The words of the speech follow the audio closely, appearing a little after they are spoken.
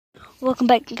Welcome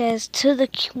back, guys, to the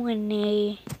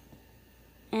Q&A.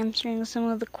 Answering some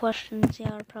of the questions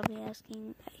y'all are probably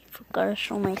asking. I forgot to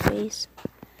show my face,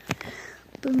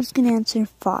 but I'm just gonna answer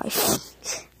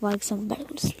 5. Why? Because I'm about to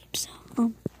go to sleep. So,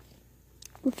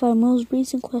 the 5 most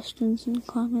recent questions in the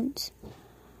comments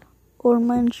or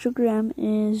my Instagram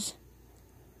is,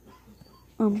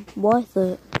 why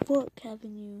the fuck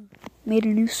haven't you made a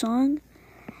new song?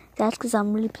 That's because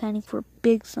I'm really planning for a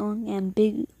big song and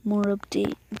better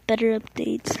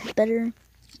updates, better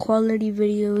quality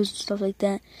videos and stuff like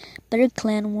that, better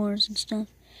clan wars and stuff.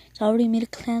 So I already made a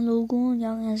clan logo, and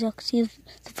as y'all can see,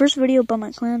 the first video about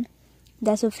my clan,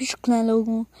 that's the official clan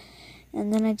logo.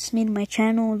 And then I just made my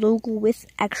channel logo with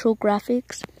actual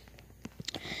graphics.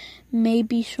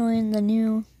 Maybe showing the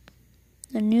new,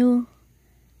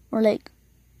 or like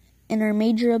in our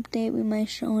major update, we might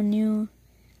show a new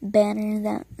banner.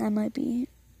 That might be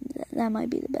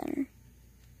the banner.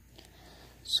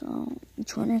 So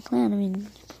join our clan. I mean,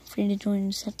 free to join.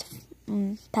 Just have to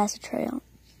pass a tryout.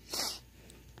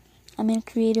 I'm in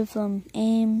creative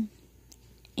aim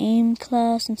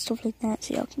class and stuff like that,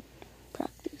 so y'all can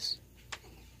practice.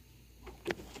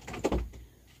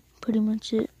 Pretty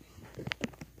much it.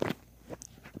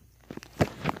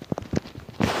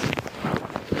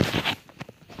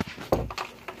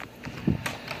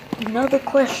 Another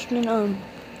question,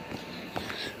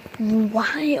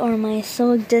 why am I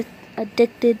so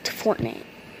addicted to Fortnite?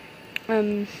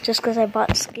 Just because I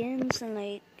bought skins, and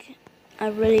like, I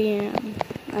really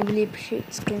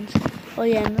appreciate skins. Oh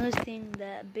yeah, another thing,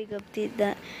 that big update,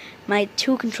 that my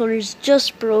 2 controllers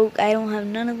just broke. I don't have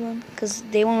none of them, because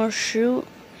they won't shoot.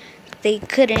 They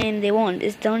couldn't, they won't.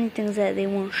 It's the only things that they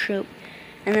won't shoot.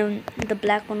 And then the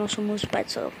black one also moves by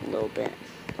itself a little bit.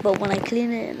 But when I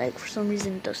clean it, like, for some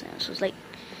reason it doesn't. So it's like,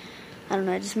 I don't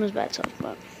know, it just moves by itself.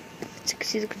 But as you can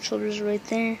see, the controllers are right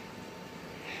there.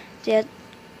 Yeah,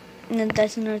 and then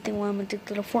that's another thing why I'm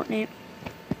addicted to Fortnite.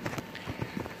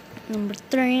 Number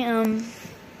 3,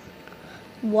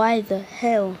 why the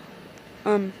hell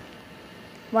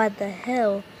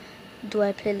do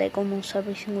I play like almost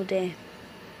every single day?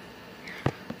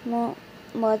 Well,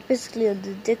 it's basically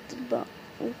addicted, but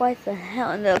why the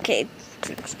hell? Okay,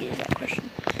 excuse that question.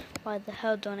 Why the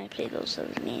hell don't I play those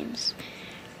other games?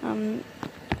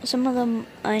 Some of them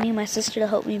I need my sister to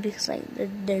help me because like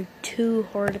they're too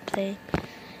hard to play,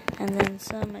 and then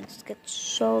some I just get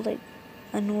so like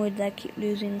annoyed that I keep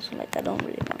losing, so like I don't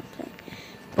really want to play.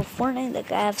 But Fortnite,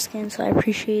 like, I have skins, so I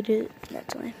appreciate it.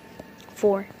 That's why.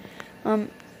 4,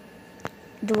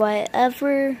 do I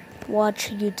ever watch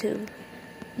YouTube?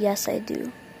 Yes, I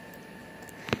do.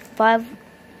 5,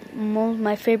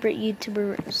 my favorite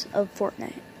YouTubers of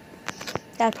Fortnite.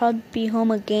 That'd probably be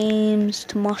Homa Games,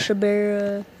 Tamasha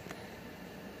Barra,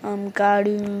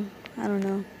 Garu. I don't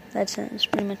know. That's it. That's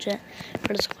pretty much it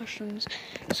for those questions.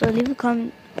 So leave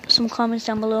some comments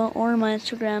down below, or my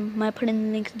Instagram. Might put in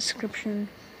the link in the description.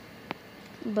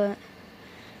 But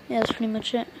yeah, that's pretty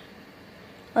much it.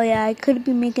 Oh yeah, I could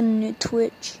be making a new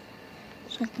Twitch,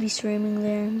 so I could be streaming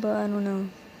there, but I don't know.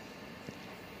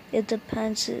 It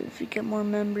depends if we get more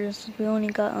members. We only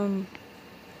got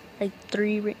like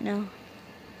 3 right now.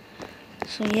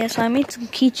 So yeah, so I made some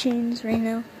keychains right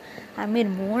now. I made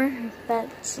more, in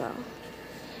fact. So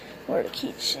where are the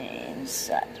keychains?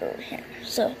 They're over here.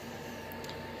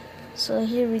 So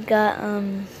here we got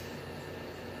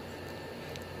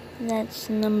that's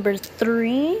number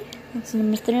 3. That's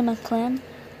number 3 in my clan.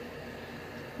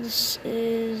 This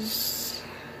is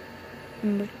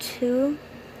number 2.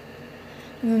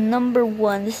 And then number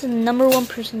 1. This is the number 1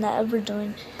 person that I ever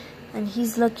joined, and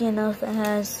he's lucky enough that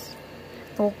has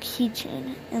the whole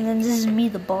keychain. And then this is me,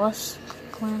 the boss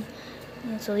clan.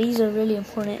 And so these are really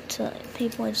important to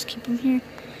people. I just keep them here.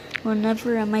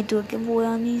 Whenever I might do a giveaway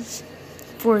on these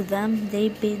for them, they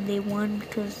won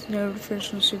because they're the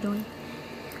first ones to join.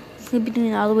 We'll be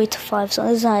doing it all the way to 5. So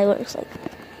this is how it works. Like,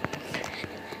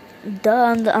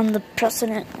 I'm the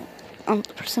president. I'm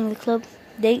the president of the club.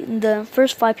 The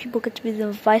first 5 people get to be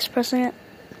the vice president.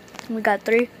 We got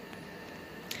 3.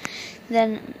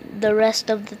 Then the rest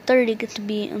of the 30 get to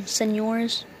be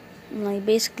seniors. And like,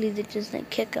 basically they just like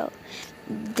kick out.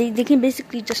 They can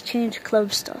basically just change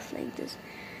club stuff like this,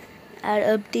 add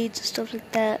updates and stuff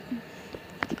like that.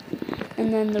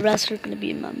 And then the rest are gonna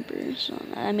be members. So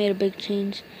I made a big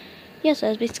change. Yes,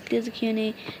 that's basically the Q&A.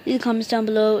 Leave the comments down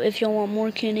below if y'all want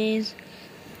more Q&As.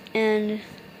 And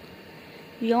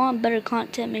if y'all want better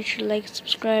content, make sure to like and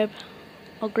subscribe.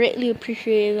 I'll greatly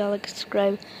appreciate it if y'all like and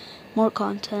subscribe. More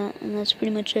content, and that's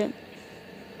pretty much it.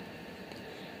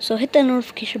 So hit that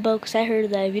notification bell, because I heard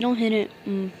that if you don't hit it,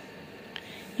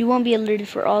 you won't be alerted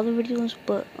for all the videos,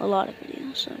 but a lot of videos.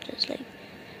 now, so just like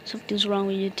something's wrong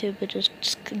with YouTube, but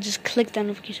just click that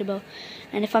notification bell.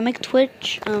 And if I make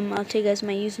Twitch, I'll tell you guys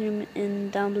my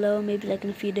username down below, maybe like in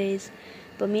a few days.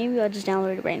 But maybe I'll just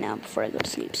download it right now before I go to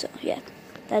sleep. So yeah,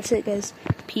 that's it, guys.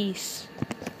 Peace.